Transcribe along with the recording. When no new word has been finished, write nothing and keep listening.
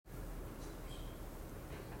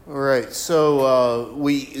All right, so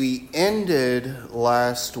we ended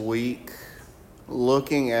last week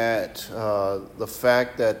looking at the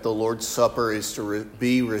fact that the Lord's Supper is to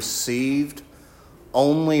be received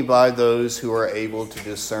only by those who are able to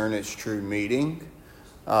discern its true meaning.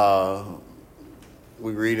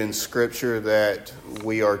 We read in Scripture that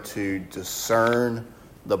we are to discern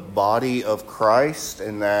the body of Christ,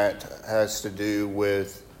 and that has to do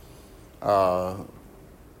with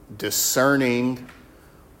discerning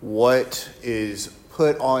what is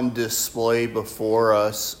put on display before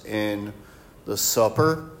us in the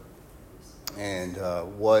supper, and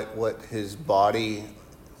what his body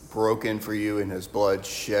broken for you and his blood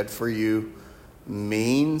shed for you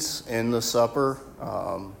means in the supper,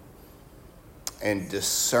 and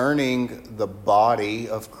discerning the body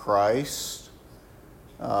of Christ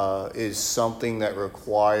is something that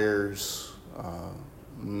requires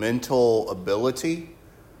mental ability,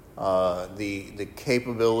 the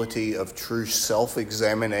capability of true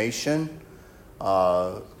self-examination,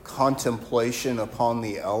 contemplation upon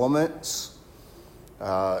the elements,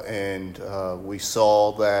 and we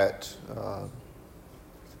saw that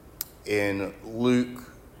in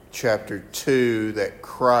Luke chapter 2 that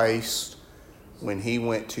Christ, when he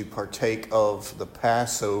went to partake of the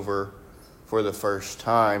Passover for the first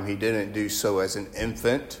time, he didn't do so as an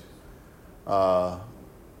infant,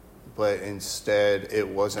 but instead it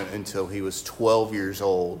wasn't until he was 12 years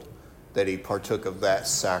old that he partook of that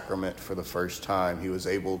sacrament for the first time. He was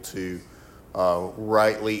able to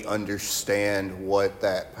rightly understand what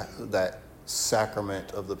that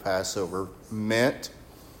sacrament of the Passover meant.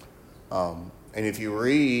 And if you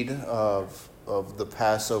read of the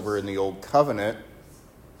Passover in the Old Covenant,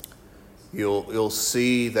 you'll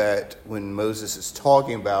see that when Moses is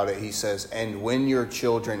talking about it, he says, "And when your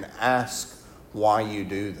children ask why you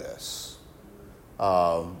do this."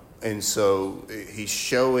 And so he's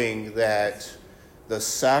showing that the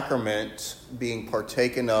sacrament being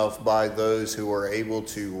partaken of by those who are able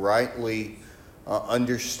to rightly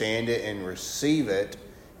understand it and receive it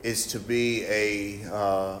is to be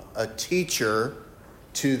a teacher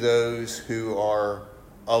to those who are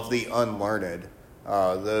of the unlearned,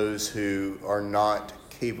 those who are not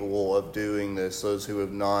capable of doing this, those who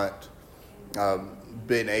have not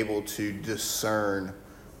been able to discern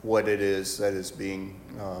what it is that is being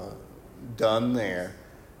done there.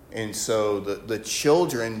 And so the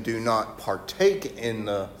children do not partake in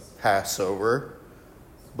the Passover,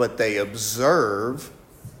 but they observe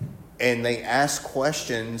and they ask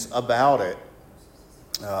questions about it.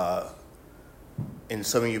 And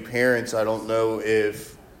some of you parents, I don't know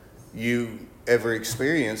if you ever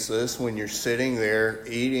experience this when you're sitting there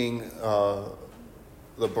eating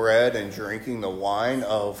the bread and drinking the wine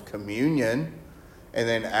of communion, and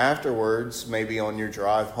then afterwards, maybe on your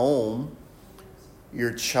drive home,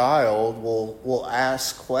 your child will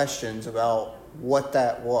ask questions about what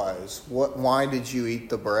that was. Why did you eat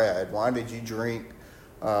the bread? Why did you drink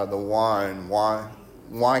the wine?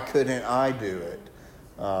 Why couldn't I do it?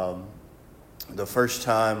 The first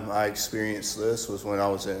time I experienced this was when I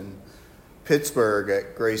was in Pittsburgh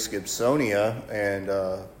at Grace Gibsonia, and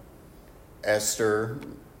Esther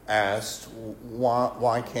asked,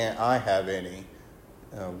 why can't I have any?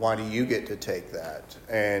 Why do you get to take that?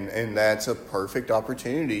 And that's a perfect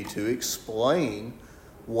opportunity to explain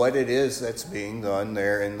what it is that's being done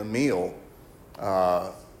there in the meal,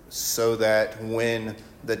 so that when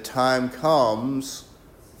the time comes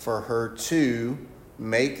for her to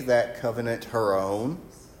make that covenant her own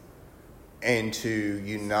and to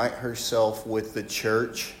unite herself with the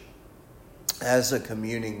church as a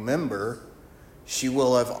communing member, she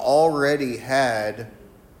will have already had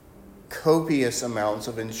copious amounts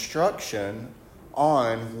of instruction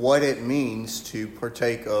on what it means to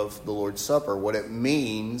partake of the Lord's Supper, what it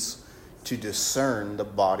means to discern the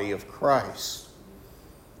body of Christ.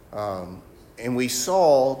 And we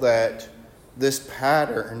saw that this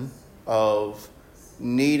pattern of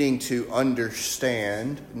needing to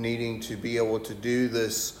understand, needing to be able to do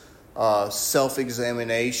this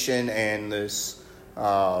self-examination and this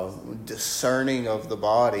discerning of the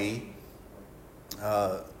body,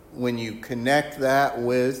 when you connect that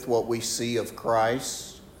with what we see of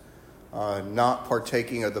Christ not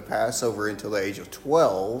partaking of the Passover until the age of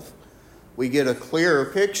 12, we get a clearer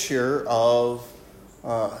picture of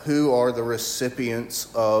who are the recipients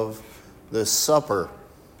of this supper.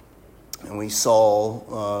 And we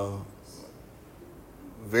saw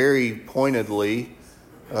very pointedly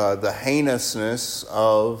the heinousness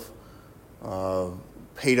of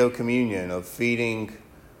paedocommunion, of feeding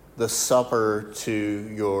the supper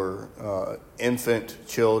to your infant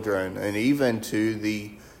children, and even to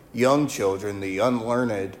the young children, the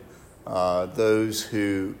unlearned, those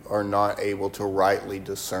who are not able to rightly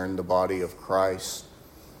discern the body of Christ.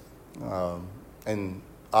 And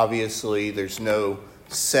obviously there's no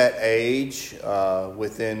set age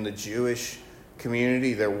within the Jewish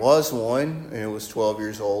community. There was one, and it was 12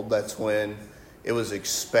 years old. That's when it was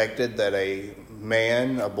expected that a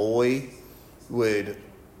man, a boy, would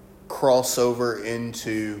cross over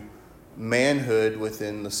into manhood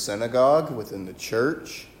within the synagogue, within the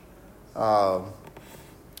church,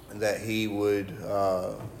 that he would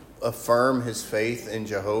affirm his faith in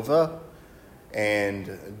Jehovah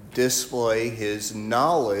and display his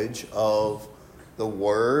knowledge of the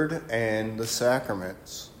Word and the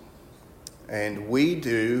sacraments. And we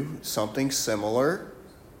do something similar.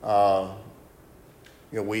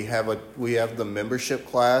 We have the membership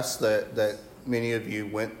class that many of you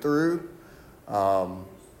went through, and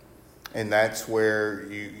that's where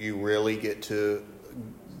you really get to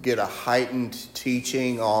get a heightened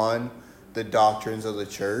teaching on the doctrines of the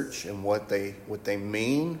church and what they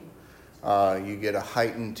mean. You get a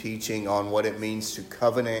heightened teaching on what it means to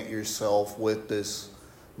covenant yourself with this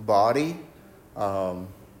body.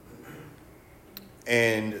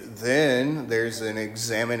 And then there's an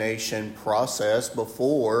examination process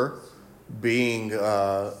before being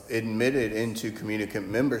admitted into communicant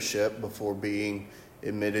membership, before being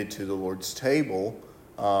admitted to the Lord's table,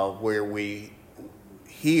 where we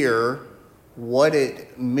hear what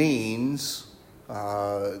it means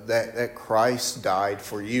that Christ died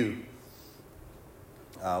for you.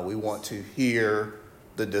 We want to hear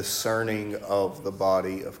the discerning of the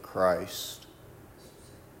body of Christ.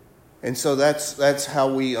 And so that's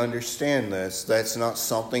how we understand this. That's not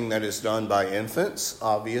something that is done by infants,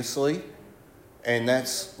 obviously. And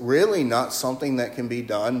that's really not something that can be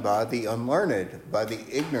done by the unlearned, by the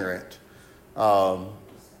ignorant.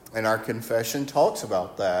 And our confession talks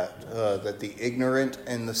about that the ignorant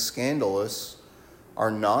and the scandalous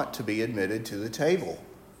are not to be admitted to the table.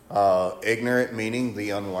 Ignorant meaning the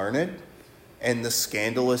unlearned, and the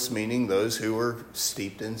scandalous meaning those who are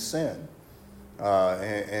steeped in sin.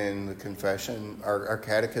 And the confession, our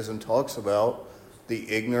catechism talks about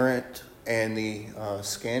the ignorant and the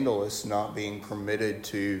scandalous not being permitted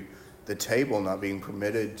to the table, not being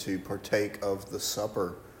permitted to partake of the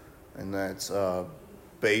supper. And that's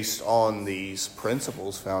based on these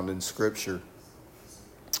principles found in Scripture.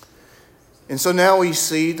 And so now we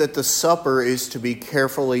see that the supper is to be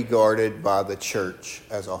carefully guarded by the church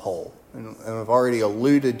as a whole. And I've already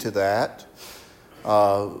alluded to that.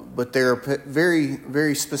 But there are very,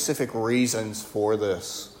 very specific reasons for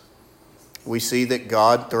this. We see that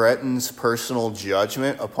God threatens personal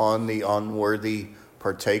judgment upon the unworthy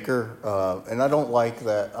partaker. And I don't like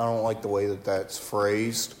that. I don't like the way that that's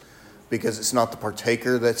phrased, because it's not the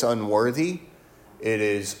partaker that's unworthy. It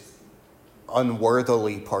is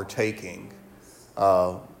unworthily partaking.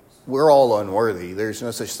 We're all unworthy. There's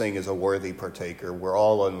no such thing as a worthy partaker. We're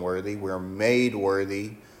all unworthy. We're made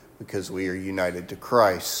worthy because we are united to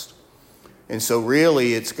Christ. And so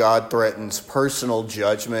really it's God threatens personal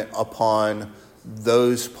judgment upon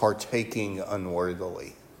those partaking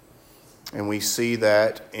unworthily. And we see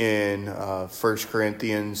that in 1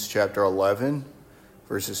 Corinthians chapter 11,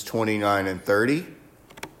 verses 29 and 30.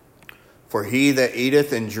 For he that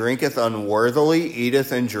eateth and drinketh unworthily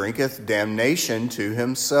eateth and drinketh damnation to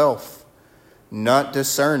himself, not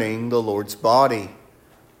discerning the Lord's body.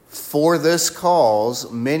 For this cause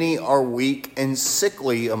many are weak and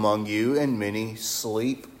sickly among you, and many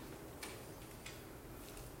sleep.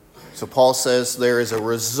 So Paul says there is a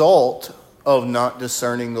result of not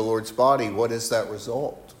discerning the Lord's body. What is that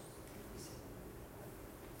result?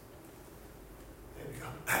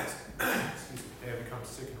 They have become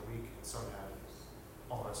sick and weak, and some have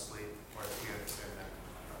fallen asleep, or if you understand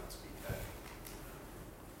that, speak that.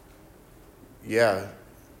 Yeah.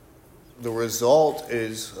 The result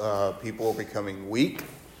is people are becoming weak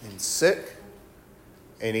and sick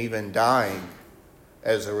and even dying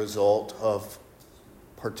as a result of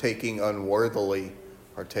partaking unworthily,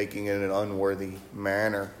 partaking in an unworthy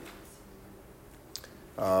manner.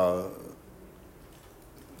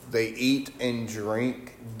 They eat and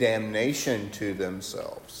drink damnation to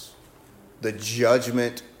themselves. The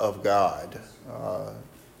judgment of God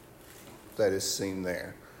that is seen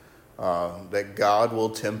there. That God will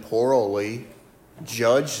temporally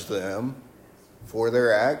judge them for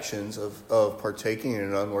their actions of partaking in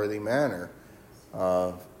an unworthy manner.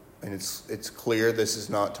 And it's clear this is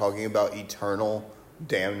not talking about eternal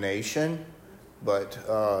damnation, but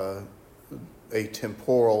a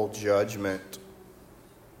temporal judgment.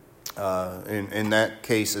 In that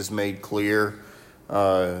case is made clear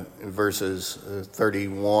in verses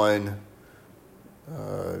 31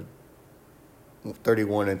 and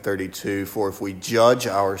 32. For if we judge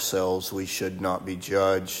ourselves, we should not be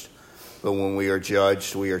judged. But when we are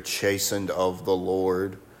judged, we are chastened of the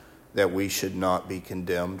Lord, that we should not be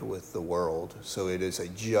condemned with the world. So it is a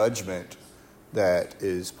judgment that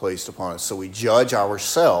is placed upon us. So we judge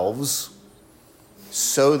ourselves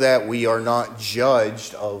so that we are not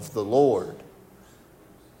judged of the Lord.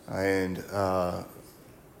 And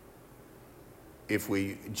if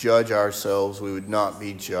we judge ourselves, we would not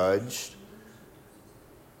be judged.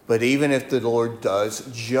 But even if the Lord does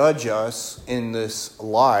judge us in this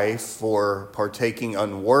life for partaking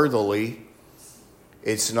unworthily,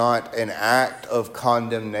 it's not an act of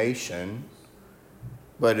condemnation,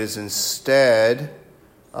 but is instead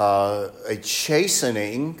a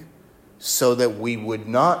chastening so that we would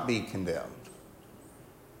not be condemned.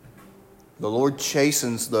 The Lord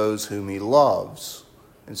chastens those whom he loves.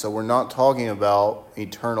 And so we're not talking about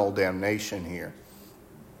eternal damnation here.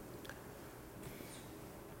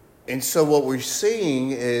 And so what we're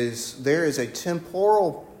seeing is there is a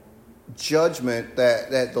temporal judgment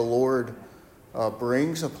that the Lord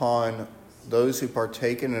brings upon those who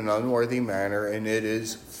partake in an unworthy manner, and it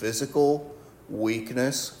is physical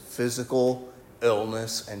weakness, physical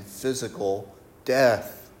illness, and physical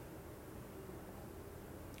death.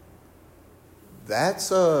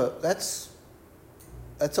 That's a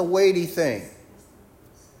weighty thing.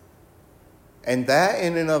 And that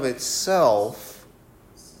in and of itself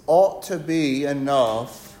ought to be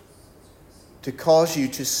enough to cause you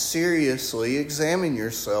to seriously examine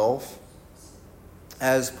yourself,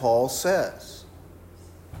 as Paul says.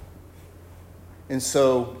 And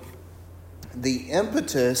so the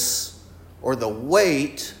impetus or the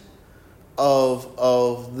weight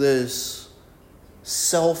of this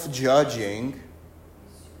self-judging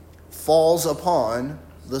falls upon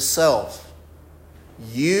the self.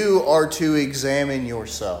 You are to examine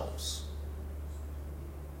yourselves.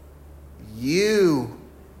 You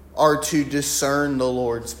are to discern the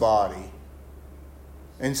Lord's body.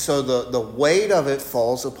 And so the weight of it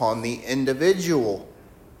falls upon the individual.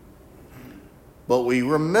 But we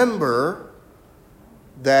remember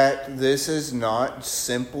that this is not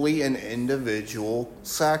simply an individual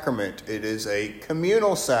sacrament. It is a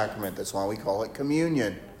communal sacrament. That's why we call it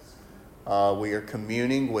communion. We are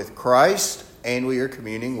communing with Christ and we are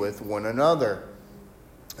communing with one another.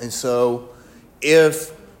 And so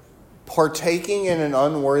if partaking in an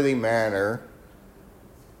unworthy manner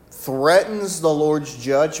threatens the Lord's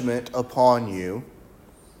judgment upon you,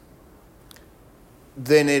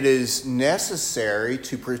 then it is necessary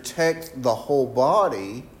to protect the whole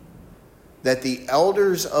body, that the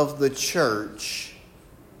elders of the church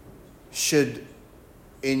should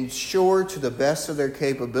ensure to the best of their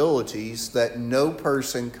capabilities that no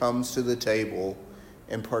person comes to the table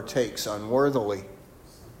and partakes unworthily.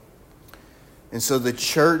 And so the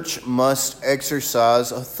church must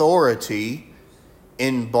exercise authority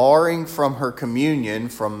in barring from her communion,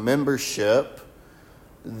 from membership,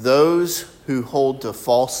 those who hold to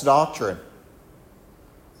false doctrine.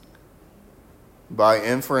 By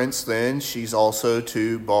inference, then, she's also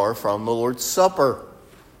to bar from the Lord's Supper,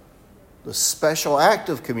 the special act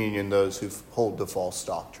of communion, those who hold to false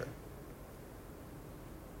doctrine.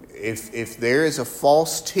 If there is a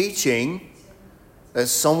false teaching that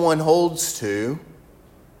someone holds to,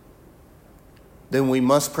 then we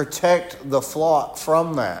must protect the flock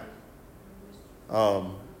from that.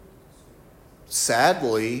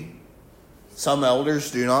 Sadly, some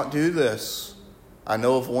elders do not do this. I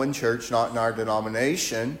know of one church, not in our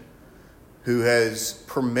denomination, who has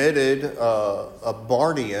permitted a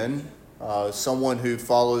Bartian, someone who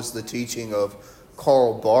follows the teaching of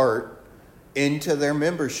Karl Barth, into their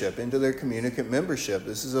membership, into their communicant membership.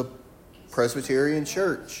 This is a Presbyterian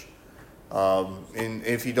church. And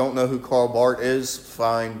if you don't know who Karl Barth is,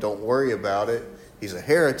 fine, don't worry about it. He's a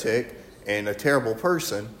heretic and a terrible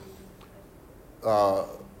person. But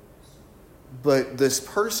this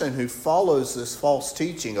person who follows this false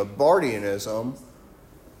teaching of Bartianism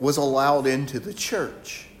was allowed into the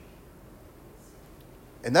church.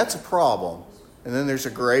 And that's a problem. And then there's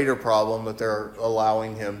a greater problem that they're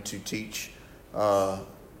allowing him to teach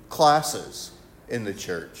classes in the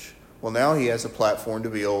church. Well, now he has a platform to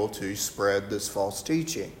be able to spread this false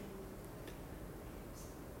teaching.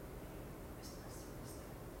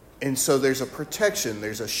 And so there's a protection,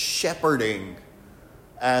 there's a shepherding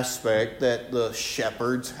aspect that the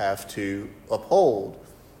shepherds have to uphold.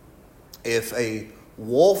 If a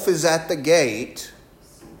wolf is at the gate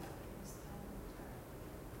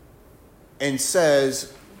and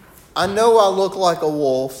says, I know I look like a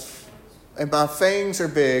wolf, and my fangs are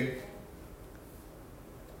big,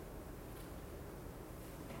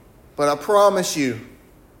 but I promise you,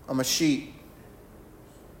 I'm a sheep.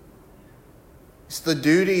 It's the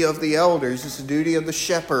duty of the elders, it's the duty of the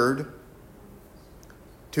shepherd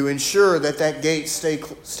to ensure that that gate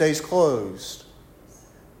stays closed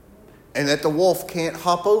and that the wolf can't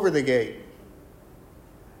hop over the gate.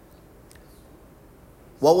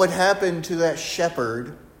 What would happen to that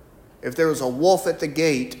shepherd if there was a wolf at the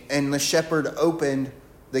gate and the shepherd opened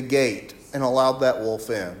the gate and allowed that wolf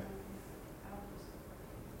in?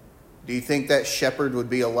 Do you think that shepherd would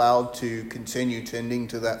be allowed to continue tending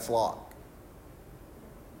to that flock?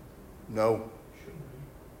 No.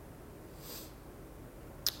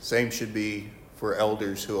 Same should be for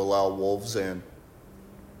elders who allow wolves in,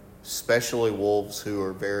 especially wolves who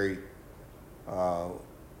are very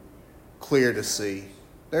clear to see.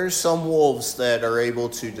 There's some wolves that are able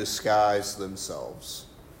to disguise themselves.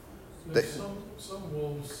 There's some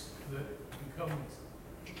wolves that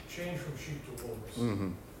change from sheep to wolves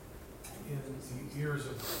in the years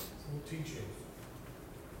of teaching.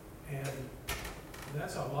 And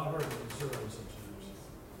that's a lot harder to observe sometimes,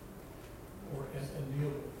 and deal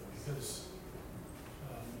with, because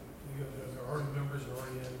their ardent members are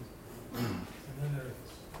already in, and then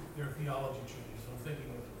their theology changes. I'm thinking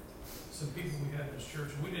of some people we had in this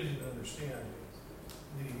church, we didn't even understand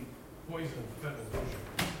the poison of federal vision,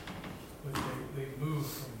 but they moved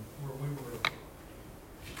from where we were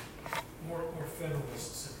more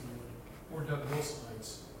federalists, if you would, more Doug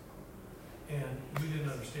Wilsonites, and we didn't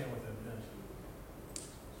understand what that meant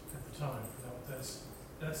at the time.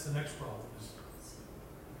 That's the next problem, is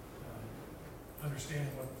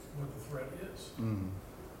understanding what the threat is. And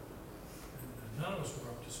none of us were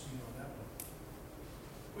up to speed on that one.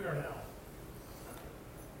 We are now.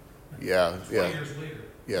 Yeah, 20 years later.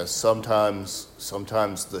 Yeah, sometimes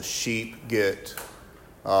the sheep get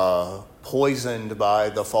poisoned by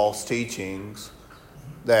the false teachings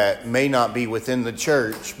that may not be within the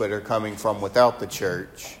church, but are coming from without the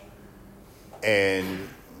church. And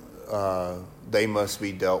they must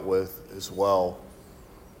be dealt with as well.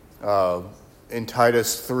 In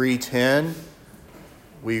Titus 3:10,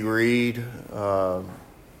 we read,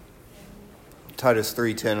 Titus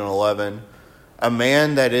 3:10 and 11, a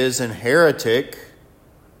man that is an heretic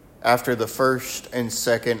after the first and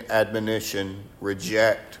second admonition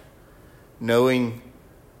reject, knowing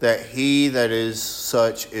that he that is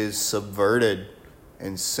such is subverted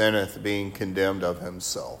and sinneth, being condemned of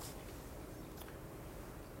himself.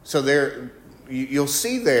 So there, you'll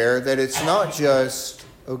see there that it's not just,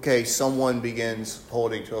 okay, someone begins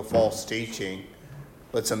holding to a false teaching,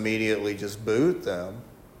 let's immediately just boot them.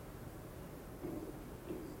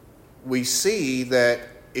 We see that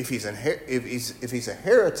if he's a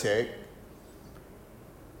heretic,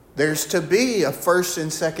 there's to be a first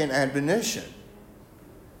and second admonition.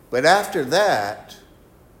 But after that,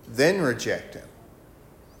 then reject him.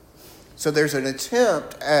 So there's an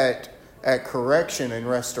attempt at correction and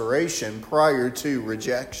restoration prior to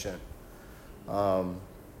rejection. And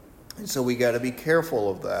so we got to be careful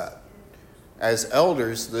of that. As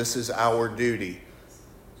elders, this is our duty.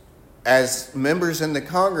 As members in the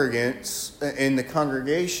congregation,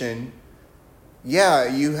 yeah,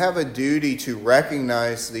 you have a duty to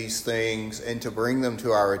recognize these things and to bring them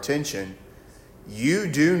to our attention. You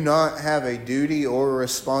do not have a duty or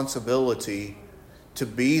responsibility to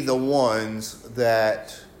be the ones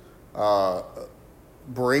that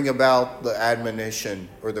bring about the admonition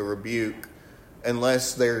or the rebuke,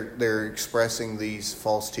 unless they're expressing these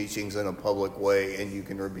false teachings in a public way and you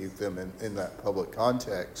can rebuke them in that public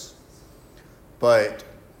context. But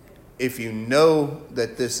if you know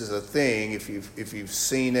that this is a thing, if you've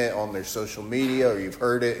seen it on their social media or you've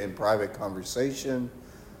heard it in private conversation,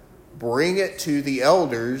 bring it to the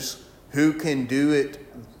elders who can do it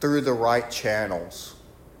through the right channels.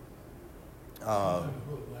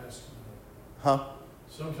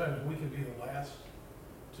 Sometimes we can be the last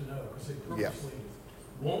to know, because they purposely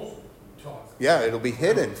won't talk. Yeah, it'll be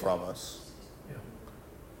hidden from us. Yeah.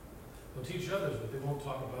 They'll teach others, but they won't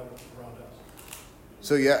talk about it around us.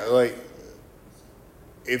 So yeah, like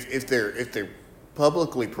if they're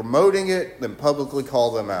publicly promoting it, then publicly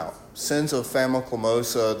call them out. Sins of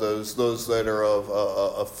Famiclomosa, those that are of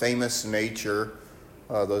a famous nature,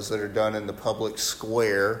 those that are done in the public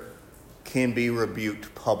square, can be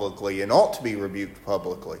rebuked publicly and ought to be rebuked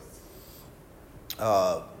publicly.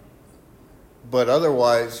 But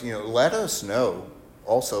otherwise, let us know.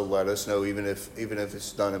 Also, let us know, even if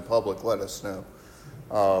it's done in public. Let us know,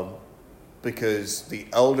 because the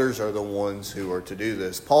elders are the ones who are to do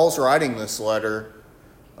this. Paul's writing this letter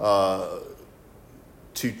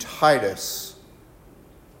to Titus,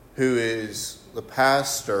 who is the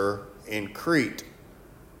pastor in Crete.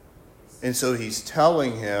 And so he's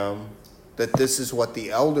telling him that this is what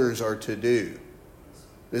the elders are to do.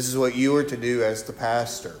 This is what you are to do as the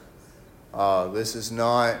pastor. This is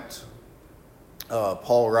not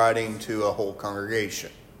Paul writing to a whole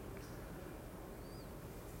congregation.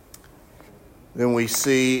 Then we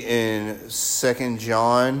see in 2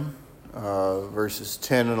 John verses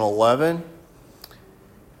 10 and 11,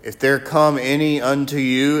 if there come any unto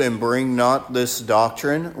you and bring not this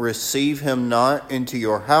doctrine, receive him not into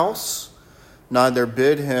your house, neither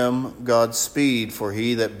bid him Godspeed, for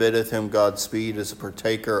he that biddeth him Godspeed is a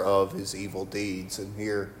partaker of his evil deeds. And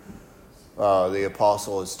here the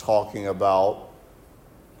apostle is talking about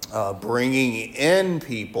bringing in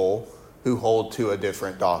people who hold to a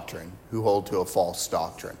different doctrine, who hold to a false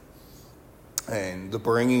doctrine. And the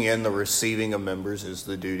bringing in, the receiving of members is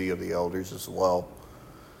the duty of the elders as well.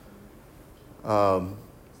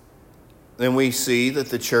 Then we see that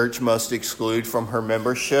the church must exclude from her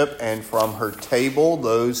membership and from her table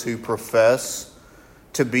those who profess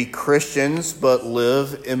to be Christians but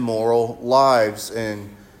live immoral lives.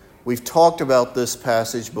 And we've talked about this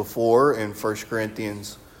passage before in 1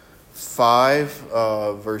 Corinthians 5,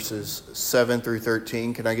 verses 7 through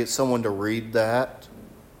 13. Can I get someone to read that?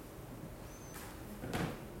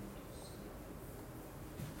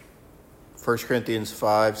 First Corinthians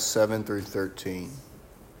 5, 7 through 13.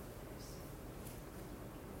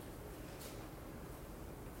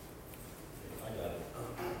 I got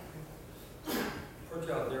it. Purge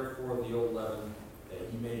out therefore the old leaven,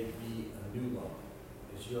 that ye may be a new lump,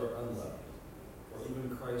 as ye are unleavened. For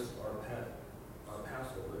even Christ our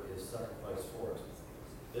Passover is sacrificed for us.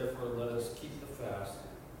 Therefore let us keep the fast,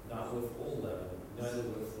 not with old leaven, neither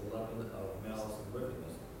with the leaven of malice and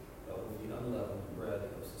wickedness, but with the unleavened bread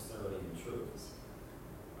of sincerity and truth.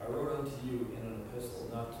 I wrote unto you in an epistle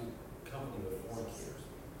not to company with fornicators,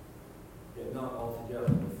 yet not altogether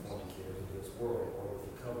with fornicators of this world, or with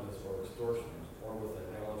the covetous, or extortioners, or with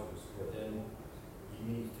idolaters, for then ye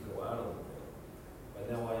need to go out of the world. But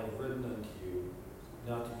now I have written unto you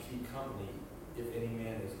not to keep company, if any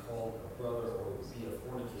man is called a brother, or be a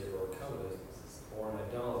fornicator, or covetous, or an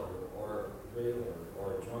idolater, or a railer,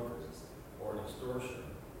 or a drunkard, or an extortioner.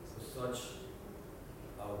 For such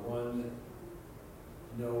one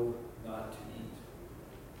know not to eat.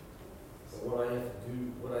 But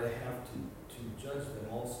what I have to judge them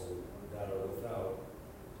also that are without,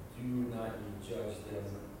 do not ye judge them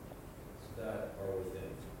that are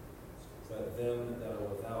within. But them that are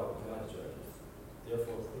without God judgeth.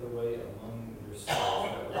 Therefore put away among yourselves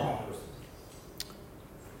that wicked person.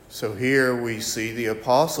 So here we see the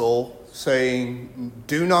apostle saying,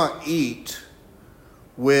 do not eat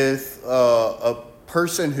with a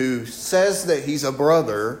person who says that he's a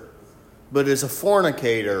brother, but is a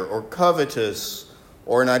fornicator or covetous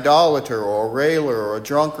or an idolater or a railer or a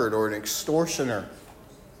drunkard or an extortioner.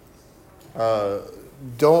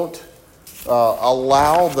 Don't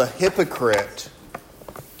allow the hypocrite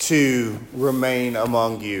to remain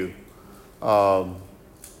among you.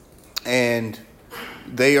 And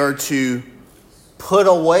they are to put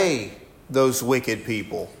away those wicked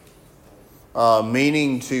people,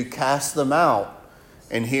 meaning to cast them out.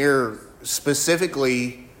 And here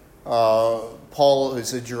specifically, Paul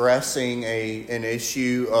is addressing an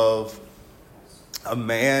issue of a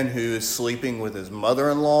man who is sleeping with his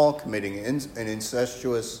mother-in-law, committing an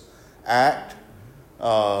incestuous act,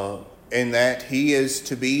 and that he is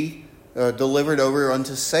to be delivered over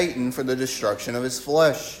unto Satan for the destruction of his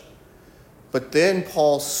flesh. But then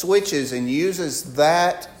Paul switches and uses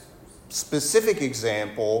that specific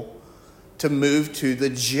example to move to the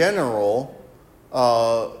general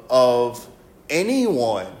of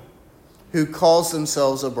anyone who calls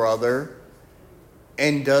themselves a brother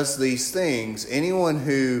and does these things. Anyone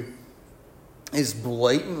who is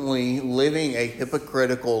blatantly living a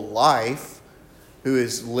hypocritical life, who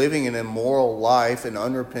is living an immoral life in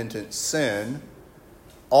unrepentant sin,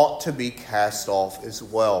 ought to be cast off as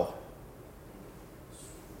well.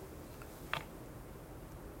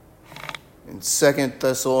 In 2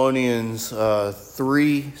 Thessalonians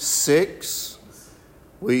 3:6,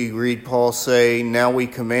 we read Paul say, now we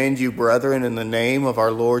command you, brethren, in the name of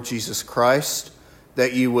our Lord Jesus Christ,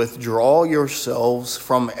 that you withdraw yourselves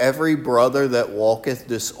from every brother that walketh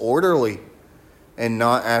disorderly, and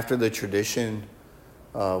not after the tradition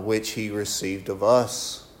which he received of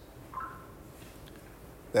us.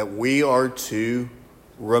 That we are to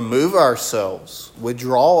remove ourselves,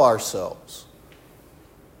 withdraw ourselves.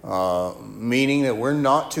 Meaning that we're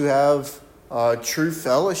not to have true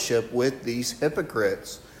fellowship with these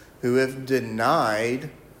hypocrites who have denied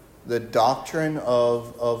the doctrine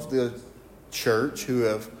of the church, who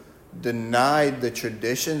have denied the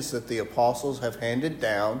traditions that the apostles have handed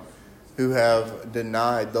down, who have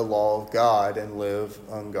denied the law of God and live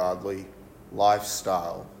ungodly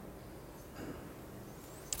lifestyle.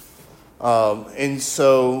 And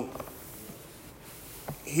so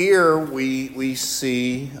here we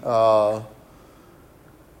see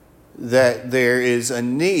that there is a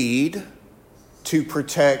need to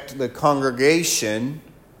protect the congregation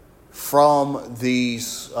from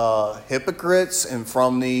these hypocrites and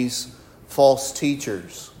from these false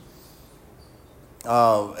teachers.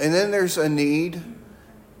 And then there's a need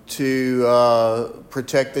to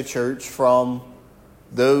protect the church from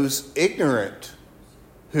those ignorant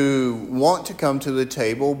who want to come to the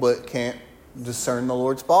table but can't discern the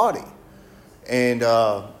Lord's body. And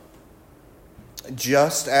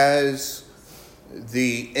just as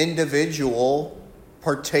the individual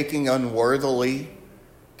partaking unworthily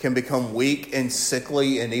can become weak and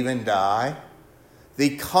sickly and even die,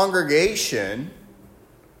 the congregation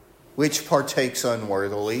which partakes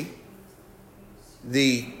unworthily,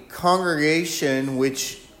 the congregation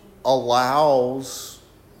which allows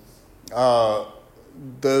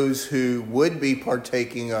those who would be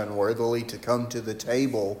partaking unworthily to come to the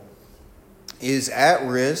table, is at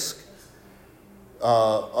risk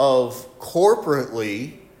of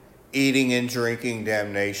corporately eating and drinking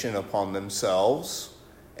damnation upon themselves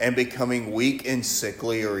and becoming weak and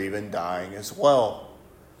sickly or even dying as well.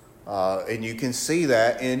 And you can see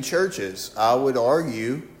that in churches. I would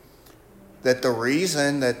argue that the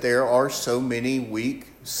reason that there are so many weak,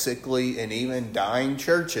 sickly, and even dying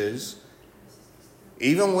churches,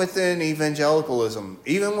 even within evangelicalism,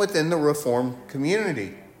 even within the Reformed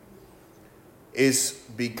community, is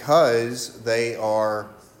because they are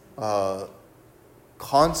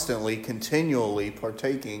constantly, continually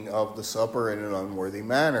partaking of the supper in an unworthy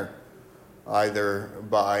manner, either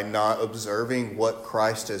by not observing what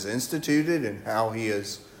Christ has instituted and how he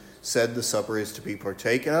has said the supper is to be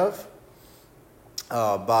partaken of,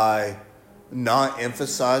 by not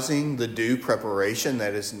emphasizing the due preparation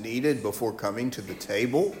that is needed before coming to the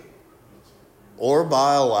table, or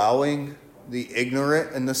by allowing the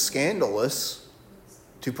ignorant and the scandalous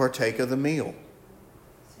to partake of the meal.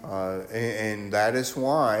 And that is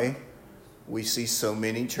why we see so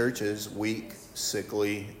many churches weak,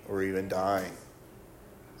 sickly, or even dying.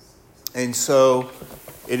 And so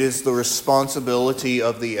it is the responsibility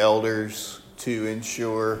of the elders to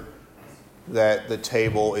ensure that the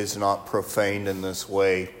table is not profaned in this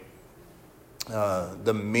way.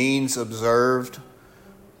 The means observed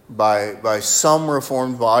by some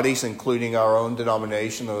Reformed bodies, including our own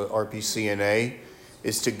denomination, the RPCNA,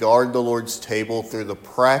 is to guard the Lord's table through the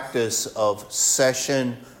practice of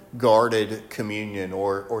session-guarded communion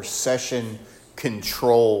or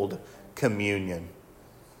session-controlled communion.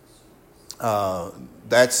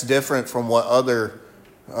 That's different from what other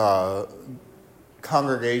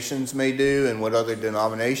congregations may do and what other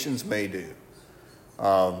denominations may do.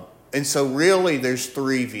 And so really there's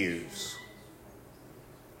three views.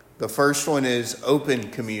 The first one is open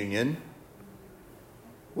communion,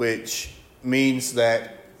 which means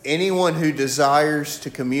that anyone who desires to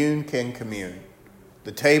commune can commune.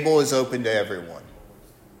 The table is open to everyone.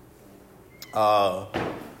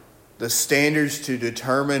 The standards to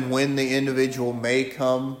determine when the individual may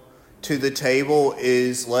come to the table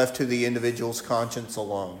is left to the individual's conscience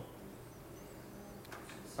alone.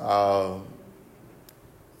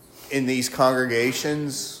 In these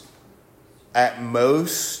congregations, at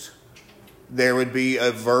most, there would be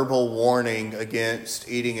a verbal warning against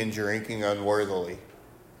eating and drinking unworthily.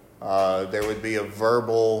 There would be a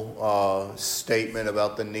verbal statement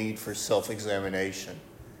about the need for self-examination.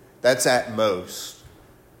 That's at most.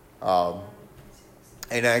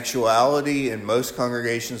 In actuality, in most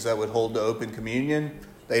congregations that would hold to open communion,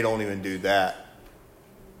 they don't even do that.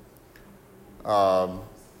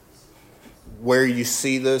 Where you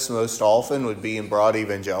see this most often would be in broad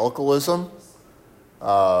evangelicalism,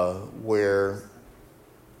 where,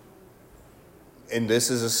 and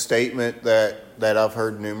this is a statement that I've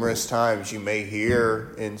heard numerous times, you may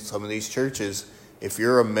hear in some of these churches, if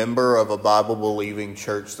you're a member of a Bible-believing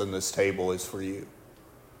church, then this table is for you.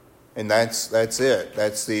 And that's it.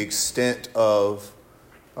 That's the extent of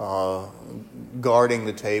guarding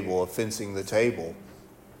the table, of fencing the table.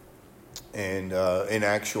 And in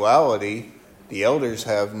actuality, the elders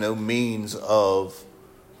have no means of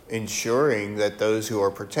ensuring that those who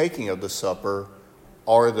are partaking of the supper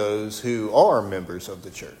are those who are members of the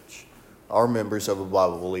church, are members of a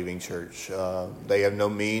Bible-believing church. They have no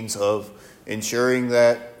means of ensuring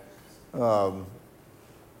that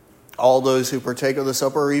all those who partake of the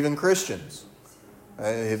supper are even Christians,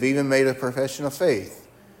 have even made a profession of faith.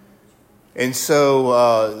 And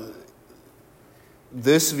so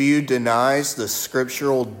this view denies the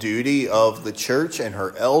scriptural duty of the church and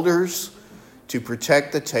her elders to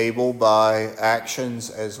protect the table by actions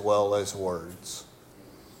as well as words.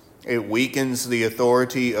 It weakens the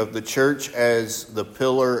authority of the church as the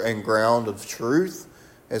pillar and ground of truth,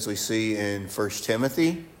 as we see in 1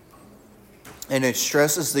 Timothy. And it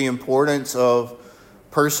stresses the importance of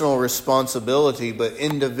personal responsibility, but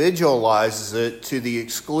individualizes it to the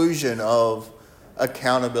exclusion of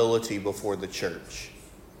accountability before the church.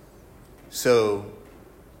 So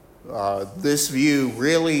this view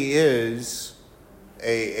really is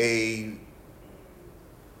an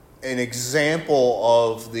example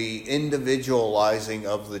of the individualizing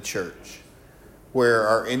of the church, where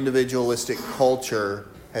our individualistic culture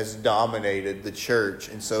has dominated the church.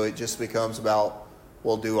 And so it just becomes about,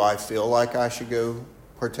 well, do I feel like I should go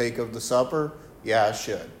partake of the supper? Yeah, I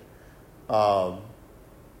should.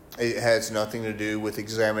 It has nothing to do with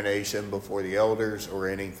examination before the elders or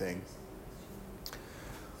anything.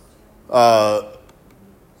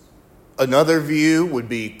 Another view would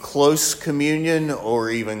be close communion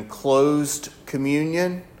or even closed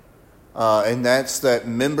communion. And that's that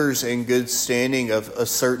members in good standing of a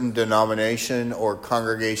certain denomination or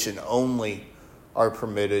congregation only are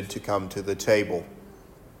permitted to come to the table.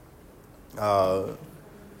 The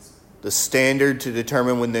standard to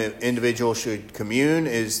determine when the individual should commune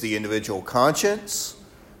is the individual conscience,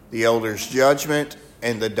 the elder's judgment,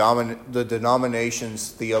 and the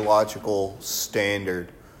denomination's theological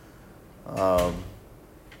standard.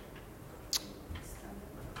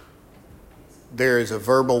 There is a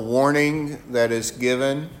verbal warning that is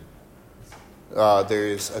given. There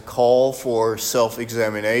is a call for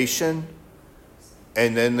self-examination.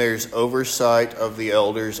 And then there's oversight of the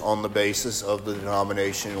elders on the basis of the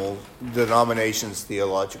denomination's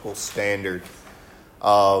theological standard.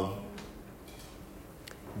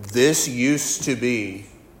 This used to be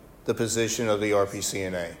the position of the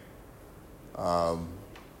RPCNA.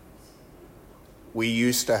 We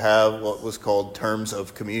used to have what was called terms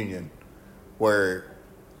of communion, where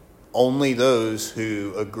only those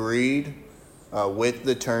who agreed with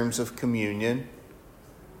the terms of communion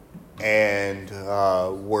and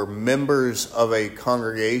were members of a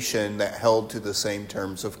congregation that held to the same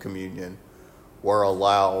terms of communion were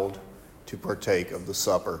allowed to partake of the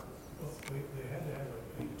supper. Well, they had to have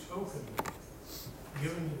a token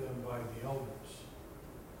given to them by the elders.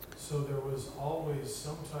 So there was always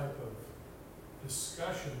some type of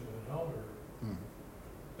discussion with an elder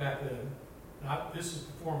back then. Not this is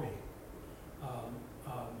before me.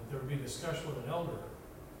 There would be discussion with an elder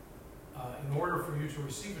in order for you to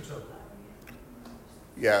receive a token.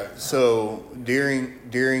 Yeah, so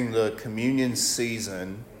during the communion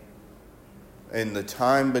season, in the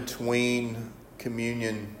time between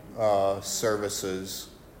communion services,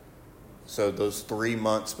 so those 3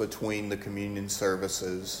 months between the communion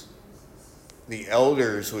services, the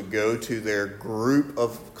elders would go to their group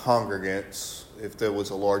of congregants, if there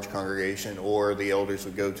was a large congregation, or the elders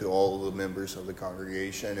would go to all of the members of the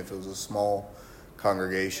congregation if it was a small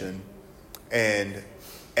congregation. And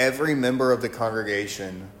every member of the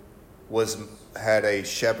congregation had a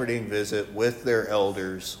shepherding visit with their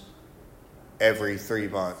elders every 3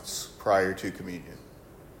 months prior to communion.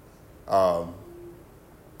 And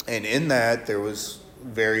in that, there was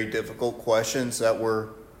very difficult questions that were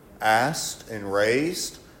asked and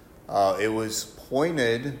raised. It was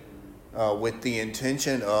pointed with the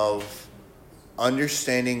intention of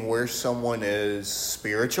understanding where someone is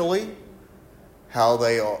spiritually, how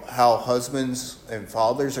husbands and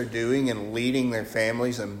fathers are doing in leading their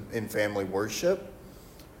families in family worship.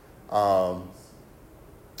 And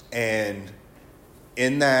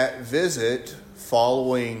in that visit,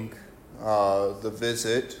 following the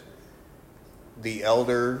visit, the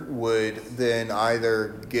elder would then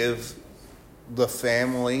either give the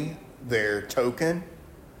family their token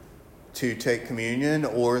to take communion,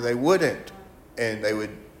 or they wouldn't. And they would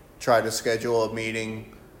try to schedule a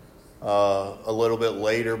meeting a little bit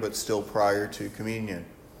later, but still prior to communion.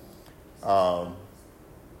 Now,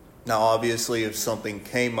 obviously, if something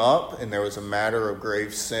came up and there was a matter of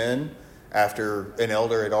grave sin after an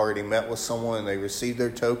elder had already met with someone and they received their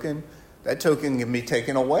token, that token can be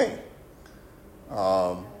taken away.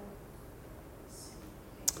 If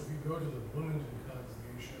you go to the Bloomington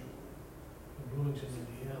congregation in Bloomington,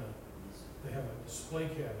 Indiana, they have a display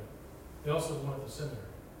cabinet. They also have one at the seminary,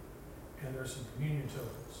 and there's some communion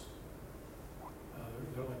tokens.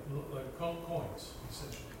 They're like coins,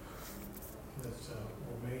 essentially, that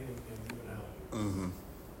were made and given out. Mm-hmm.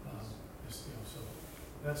 So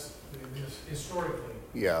that's historically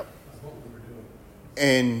Yeah. What we were doing.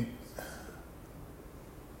 And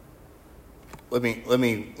let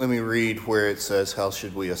me read where it says, how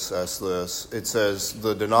should we assess this? It says,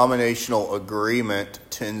 the denominational agreement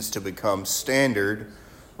tends to become standard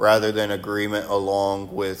rather than agreement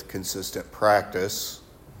along with consistent practice.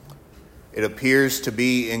 It appears to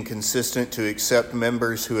be inconsistent to accept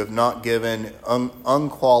members who have not given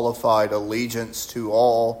unqualified allegiance to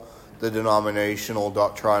all the denominational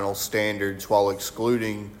doctrinal standards while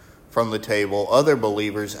excluding from the table other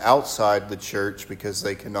believers outside the church because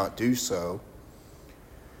they cannot do so.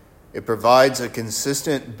 It provides a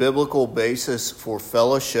consistent biblical basis for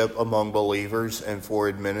fellowship among believers and for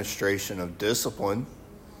administration of discipline.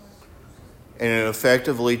 And it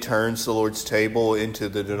effectively turns the Lord's table into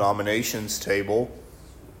the denomination's table,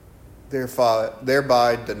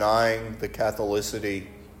 thereby denying the Catholicity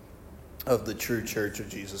of the true Church of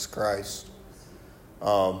Jesus Christ.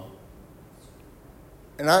 And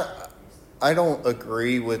I don't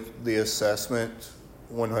agree with the assessment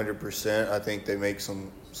 100%. I think they make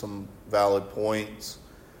some valid points.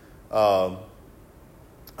 I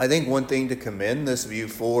think one thing to commend this view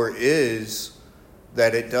for is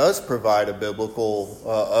that it does provide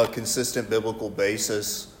a consistent biblical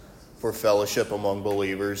basis for fellowship among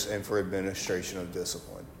believers and for administration of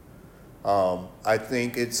discipline. I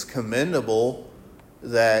think it's commendable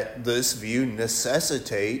that this view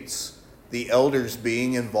necessitates the elders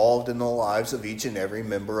being involved in the lives of each and every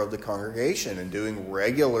member of the congregation and doing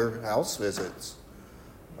regular house visits.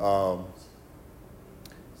 And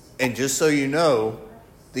just so you know,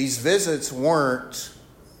 these visits weren't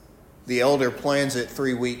the elder plans it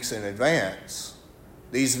 3 weeks in advance.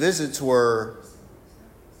 These visits were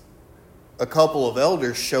a couple of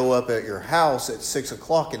elders show up at your house at 6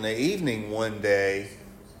 o'clock in the evening one day,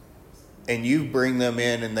 and you bring them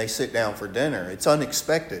in and they sit down for dinner. It's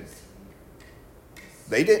unexpected.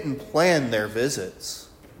 They didn't plan their visits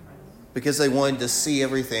because they wanted to see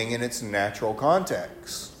everything in its natural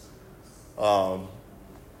context.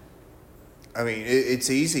 It's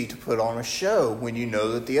easy to put on a show when you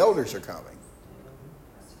know that the elders are coming.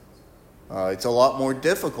 It's a lot more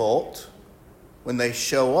difficult when they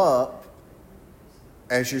show up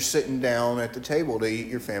as you're sitting down at the table to eat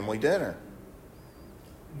your family dinner.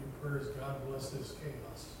 Your prayers, God bless this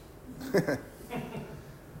chaos.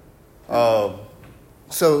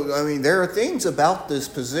 There are things about this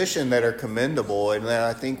position that are commendable and that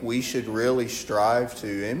I think we should really strive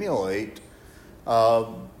to emulate.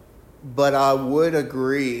 But I would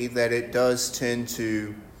agree that it does tend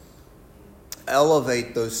to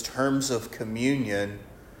elevate those terms of communion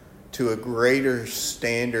to a greater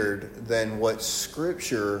standard than what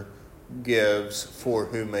Scripture gives for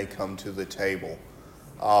who may come to the table.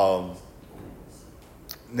 Now,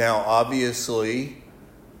 obviously,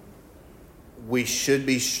 we should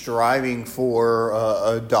be striving for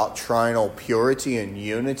a doctrinal purity and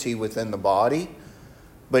unity within the body,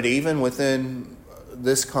 but even within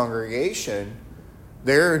this congregation,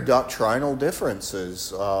 there are doctrinal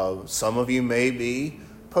differences. Some of you may be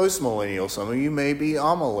postmillennial. Some of you may be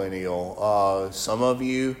amillennial. Some of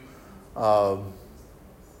you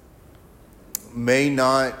may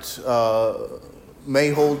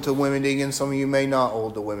hold to women deacons. Some of you may not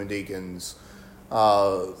hold to women deacons.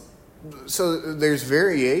 So there's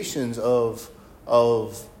variations of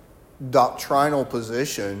doctrinal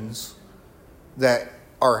positions that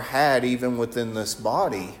are had even within this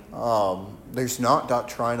body. There's not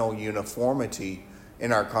doctrinal uniformity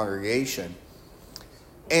in our congregation.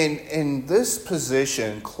 And this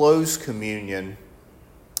position, closed communion,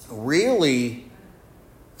 really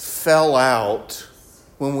fell out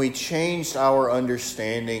when we changed our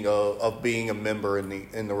understanding of being a member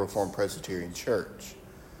in the Reformed Presbyterian Church.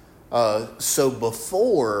 So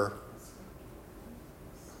before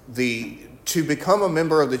to become a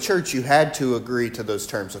member of the church, you had to agree to those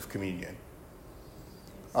terms of communion.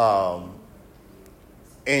 And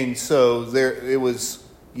so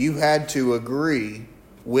you had to agree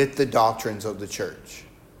with the doctrines of the church.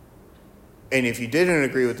 And if you didn't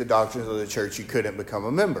agree with the doctrines of the church, you couldn't become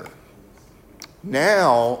a member.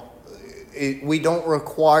 Now, we don't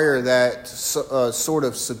require that sort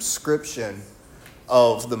of subscription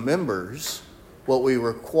of the members. What we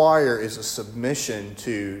require is a submission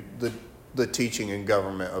to the teaching and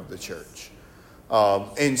government of the church.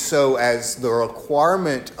 And so as the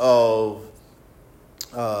requirement of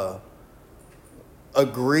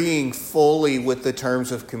agreeing fully with the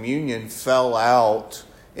terms of communion fell out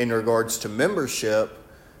in regards to membership,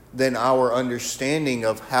 then our understanding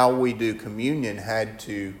of how we do communion had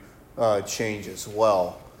to change as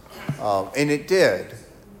well. And it did.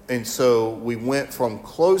 And so we went from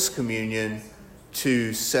closed communion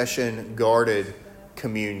to session guarded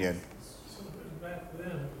communion. So back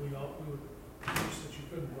then, we would teach that you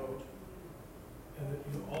couldn't vote, and that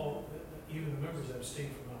that even the members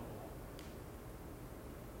abstained from alcohol.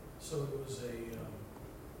 So it was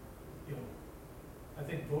I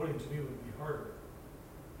think voting to me would be harder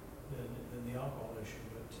than the alcohol issue,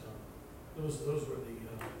 but those were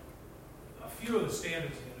a few of the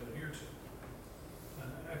standards you had to adhere to,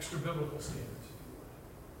 extra biblical standards.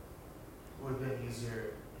 Would have been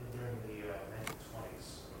easier during the 1920s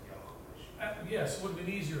with the alcohol issue. Yes, it would have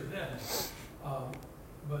been easier then,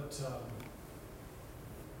 but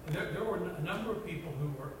there were a number of people who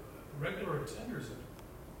were regular attenders at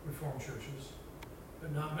Reformed churches,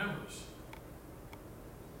 but not members,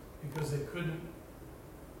 because they couldn't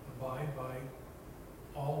abide by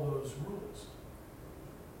all those rules,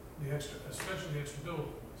 especially the extra biblical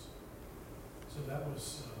ones. So that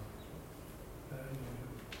was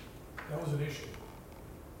an issue.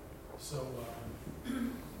 So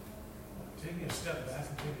taking a step back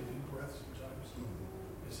and taking a deep breath sometimes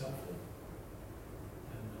is helpful,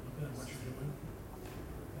 and looking at what you're doing.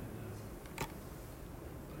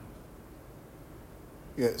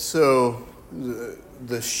 Yeah, so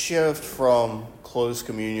the shift from closed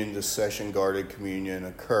communion to session guarded communion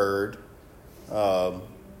occurred.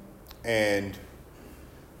 And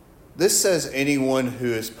this says anyone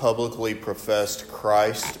who has publicly professed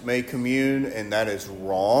Christ may commune, and that is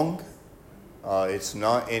wrong. It's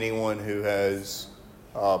not anyone who has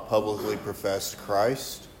publicly professed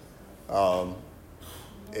Christ.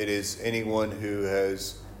 It is anyone who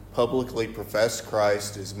has publicly professed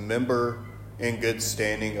Christ, is member in good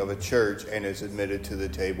standing of a church, and is admitted to the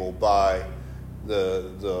table by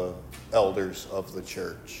the elders of the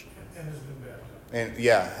church. And has been baptized. And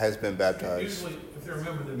has been baptized. Usually, if they're a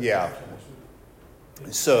member, they're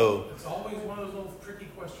baptized. So it's always one of those little tricky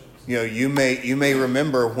questions. You may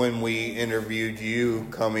remember when we interviewed you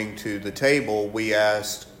coming to the table, we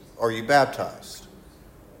asked, "Are you baptized?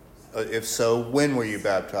 If so, when were you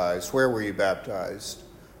baptized? Where were you baptized?" It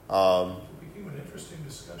became an interesting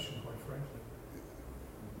discussion, quite frankly.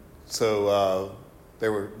 So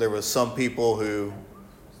there were some people who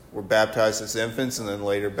were baptized as infants and then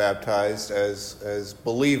later baptized as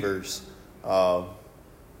believers.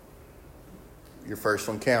 Your first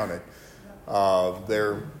one counted.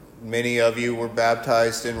 Many of you were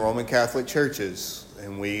baptized in Roman Catholic churches,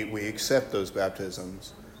 and we accept those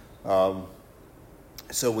baptisms.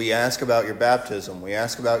 So we ask about your baptism. We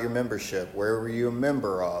ask about your membership. Where were you a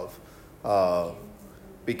member of?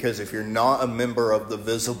 Because if you're not a member of the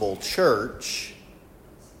visible church,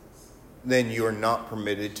 then you're not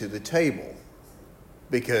permitted to the table.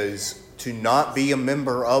 Because to not be a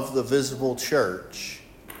member of the visible church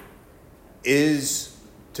is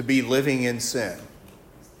to be living in sin.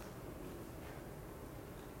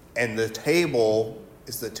 And the table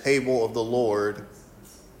is the table of the Lord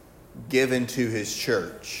given to his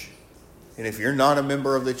church. And if you're not a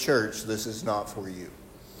member of the church, this is not for you.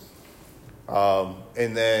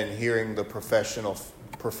 And then hearing the profession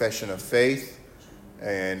of faith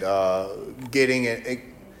and getting it.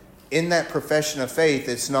 In that profession of faith,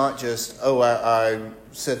 it's not just, I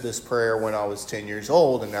said this prayer when I was 10 years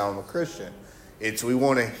old and now I'm a Christian. It's we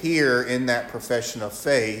want to hear in that profession of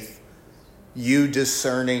faith you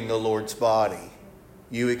discerning the Lord's body,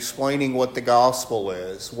 you explaining what the gospel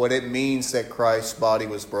is, what it means that Christ's body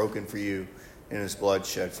was broken for you and his blood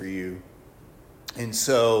shed for you. And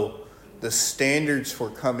so the standards for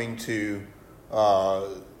coming to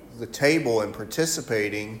the table and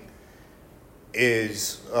participating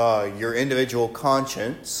is your individual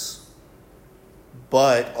conscience,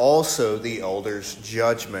 but also the elder's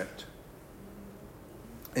judgment.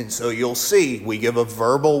 And so you'll see we give a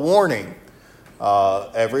verbal warning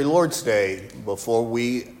every Lord's Day before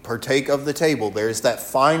we partake of the table. There's that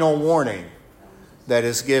final warning that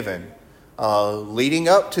is given. Leading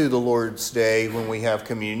up to the Lord's Day when we have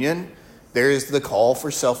communion, there is the call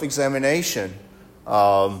for self-examination.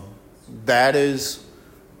 That is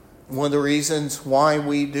one of the reasons why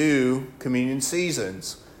we do communion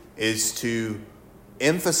seasons, is to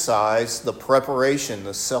emphasize the preparation,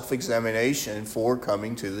 the self-examination for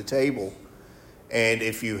coming to the table. And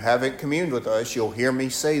if you haven't communed with us, you'll hear me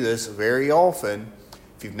say this very often.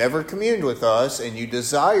 If you've never communed with us and you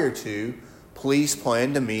desire to, please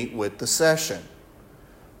plan to meet with the session.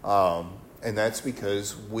 And that's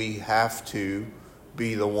because we have to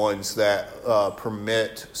be the ones that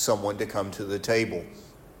permit someone to come to the table.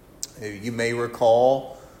 You may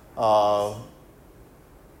recall, I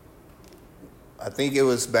think it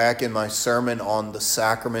was back in my sermon on the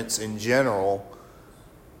sacraments in general,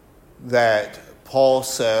 that Paul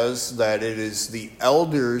says that it is the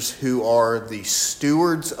elders who are the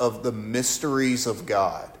stewards of the mysteries of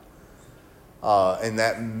God. And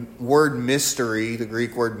that word mystery, the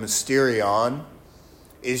Greek word mysterion,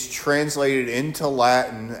 is translated into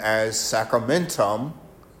Latin as sacramentum,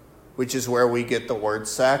 which is where we get the word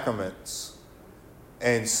sacraments.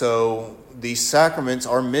 And so these sacraments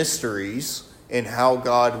are mysteries in how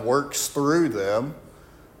God works through them.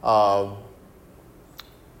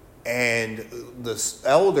 And the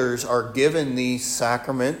elders are given these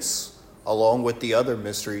sacraments, along with the other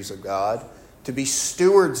mysteries of God, to be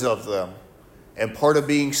stewards of them. And part of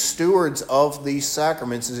being stewards of these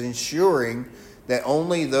sacraments is ensuring that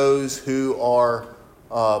only those who are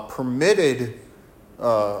permitted,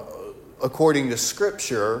 according to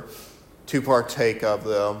Scripture, to partake of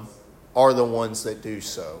them are the ones that do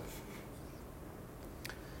so.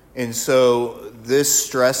 And so this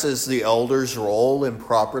stresses the elder's role in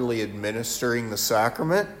properly administering the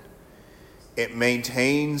sacrament. It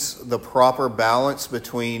maintains the proper balance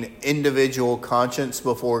between individual conscience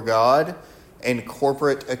before God and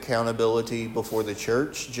corporate accountability before the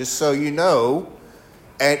church. Just so you know,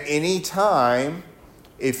 at any time,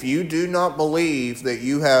 if you do not believe that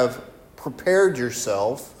you have prepared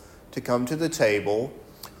yourself to come to the table,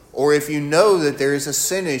 or if you know that there is a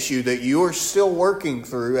sin issue that you are still working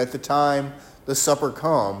through at the time the supper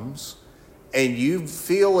comes, and you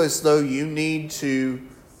feel as though you need to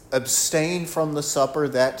abstain from the supper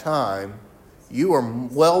that time, you are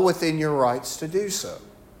well within your rights to do so.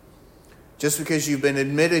 Just because you've been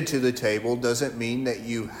admitted to the table doesn't mean that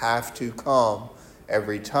you have to come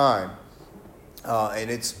every time. And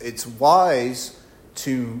it's wise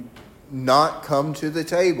to not come to the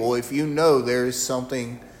table if you know there is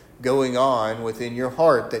something going on within your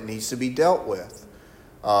heart that needs to be dealt with.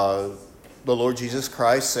 The Lord Jesus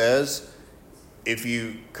Christ says, if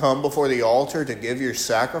you come before the altar to give your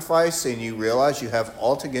sacrifice and you realize you have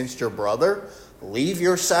aught against your brother, leave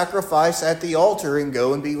your sacrifice at the altar and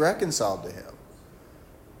go and be reconciled to him.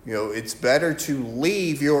 You know, it's better to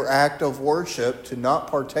leave your act of worship, to not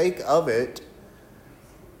partake of it,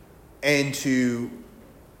 and to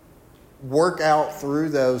work out through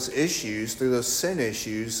those issues, through those sin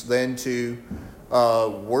issues, than to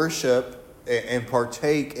worship and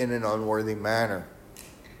partake in an unworthy manner.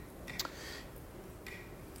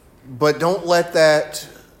 But don't let that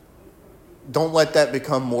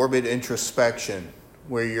become morbid introspection,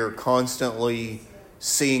 where you're constantly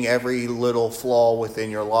seeing every little flaw within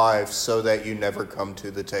your life so that you never come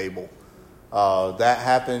to the table. That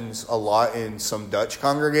happens a lot in some Dutch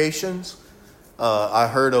congregations. I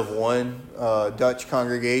heard of one Dutch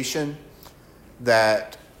congregation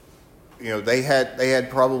that, they had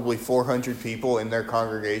probably 400 people in their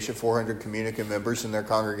congregation, 400 communicant members in their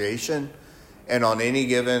congregation, and on any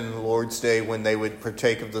given Lord's Day when they would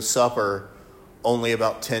partake of the supper, only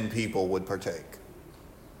about 10 people would partake.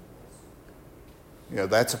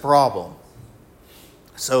 That's a problem.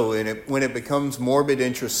 So when it becomes morbid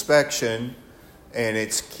introspection and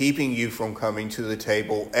it's keeping you from coming to the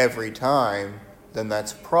table every time, then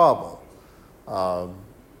that's a problem.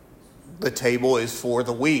 The table is for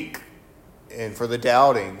the weak and for the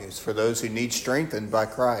doubting. It's for those who need strengthened by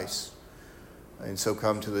Christ. And so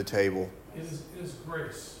come to the table. It is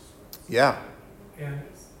grace. Yeah. And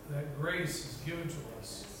that grace is given to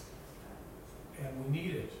us. And we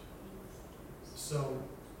need it. So,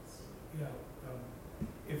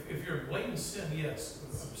 if you're blatant sin, yes,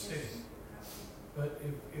 abstain. But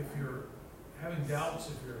if you're having doubts,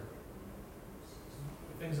 if you're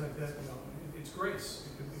things like that, it's grace.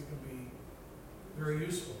 It can be very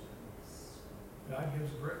useful. God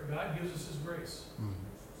gives us His grace,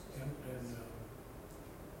 and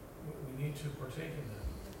we need to partake in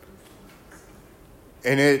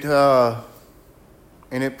that.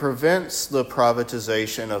 And it prevents the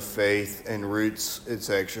privatization of faith and roots its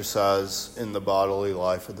exercise in the bodily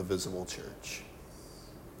life of the visible church.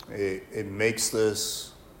 It makes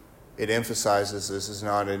this, it emphasizes this is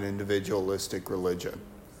not an individualistic religion,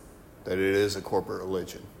 that it is a corporate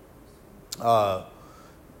religion.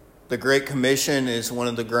 The Great Commission is one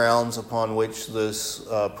of the grounds upon which this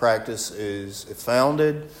practice is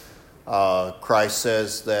founded. Christ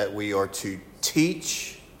says that we are to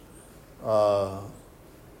teach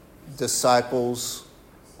disciples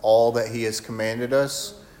all that He has commanded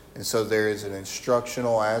us. And so there is an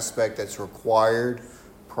instructional aspect that's required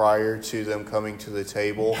prior to them coming to the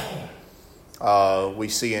table. We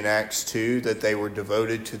see in Acts 2 that they were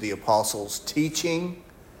devoted to the apostles' teaching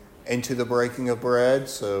and to the breaking of bread.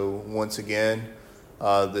 So once again,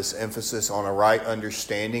 this emphasis on a right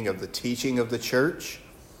understanding of the teaching of the church.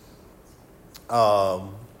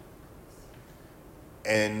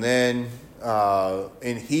 And then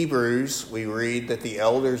in Hebrews, we read that the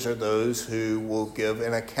elders are those who will give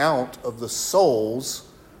an account of the souls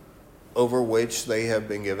over which they have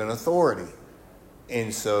been given authority.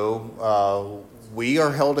 And so we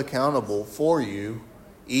are held accountable for you,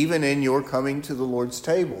 even in your coming to the Lord's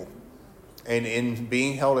table. And in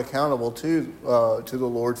being held accountable to the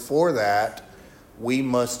Lord for that, we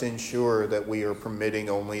must ensure that we are permitting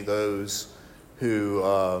only those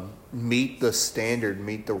who meet the standard,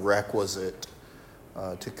 meet the requisite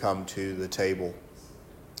to come to the table.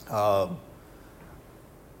 I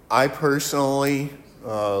personally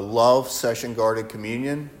love session-guarded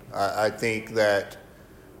communion. I think that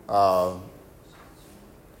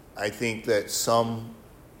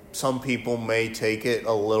some people may take it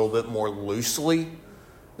a little bit more loosely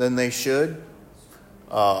than they should.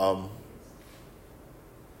 Some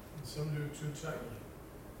do it too tightly.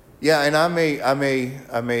 Yeah, and I may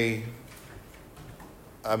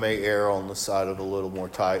err on the side of a little more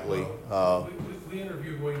tightly. We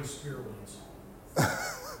interviewed Wayne Spear once.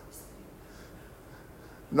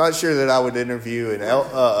 I'm not sure that I would interview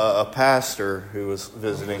a pastor who was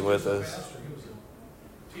visiting with us. He was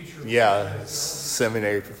a teacher. Yeah,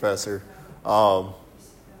 seminary professor. But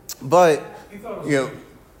He thought it was you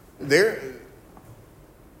know,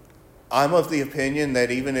 I'm of the opinion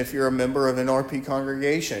that even if you're a member of an RP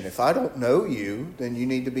congregation, if I don't know you, then you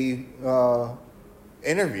need to be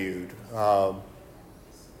interviewed.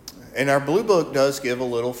 And our Blue Book does give a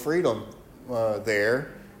little freedom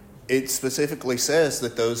there. It specifically says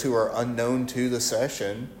that those who are unknown to the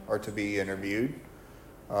session are to be interviewed.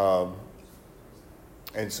 And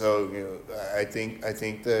so, I think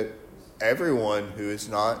that everyone who is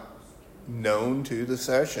not known to the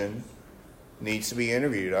session needs to be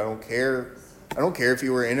interviewed. I don't care if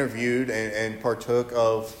you were interviewed and partook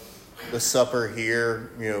of the supper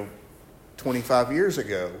here, 25 years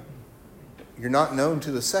ago. You're not known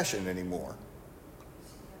to the session anymore.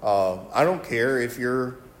 I don't care if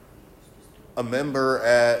you're a member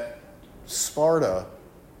at Sparta.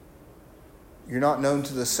 You're not known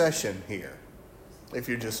to the session here if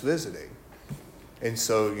you're just visiting. And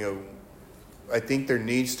so, I think there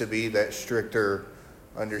needs to be that stricter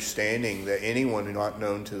understanding that anyone not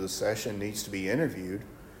known to the session needs to be interviewed.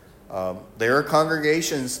 There are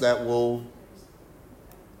congregations that will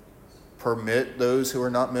permit those who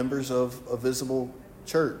are not members of a visible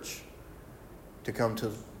church to come to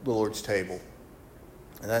the Lord's table,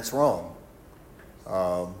 and that's wrong.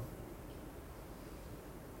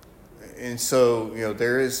 And so,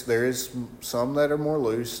 there is some that are more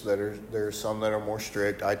loose. There are some that are more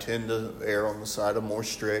strict. I tend to err on the side of more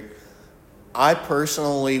strict. I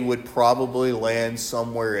personally would probably land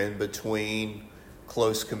somewhere in between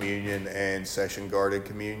close communion and session-guarded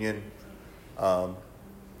communion.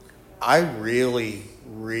 I really,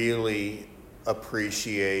 really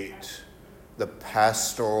appreciate the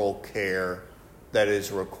pastoral care that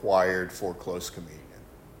is required for close communion.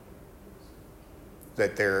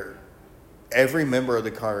 That every member of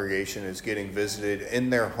the congregation is getting visited in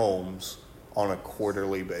their homes on a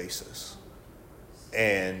quarterly basis.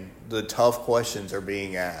 And the tough questions are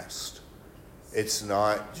being asked. It's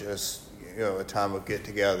not just, a time of get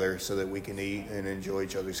together so that we can eat and enjoy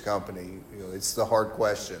each other's company. It's the hard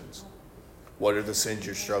questions. What are the sins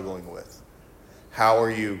you're struggling with? How are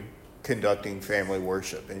you conducting family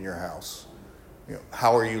worship in your house?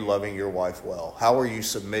 How are you loving your wife well? How are you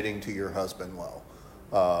submitting to your husband well?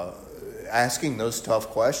 Asking those tough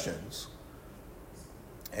questions.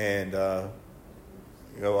 And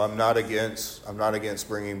I'm not against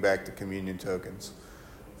bringing back the communion tokens,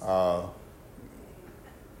 while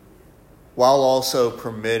also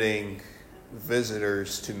permitting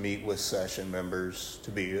visitors to meet with session members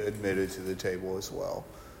to be admitted to the table as well.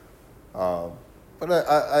 But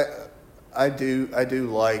I do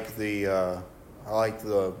like the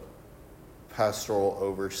pastoral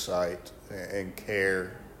oversight and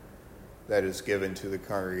care that is given to the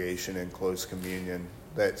congregation in close communion.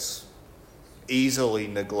 That's easily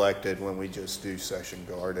neglected when we just do session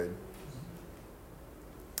guarded.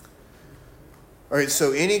 All right,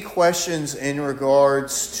 so any questions in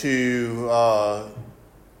regards to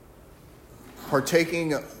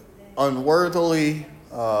partaking unworthily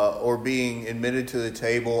or being admitted to the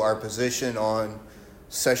table, our position on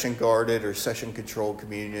session guarded or session controlled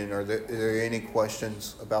communion? Are there any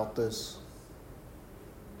questions about this?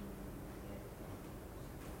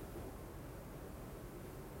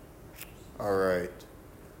 All right.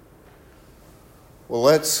 Well,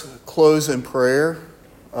 let's close in prayer.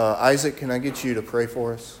 Isaac, can I get you to pray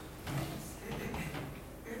for us?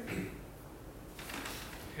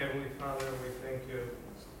 Heavenly Father, we thank you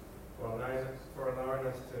for allowing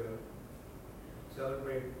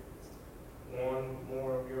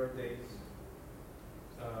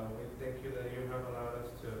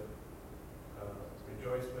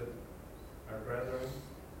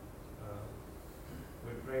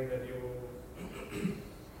pray that you will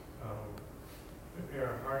prepare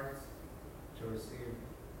our hearts to receive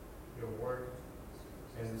your word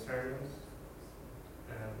and the sermons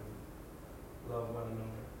and love one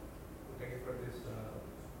another. Thank you for this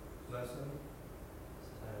lesson.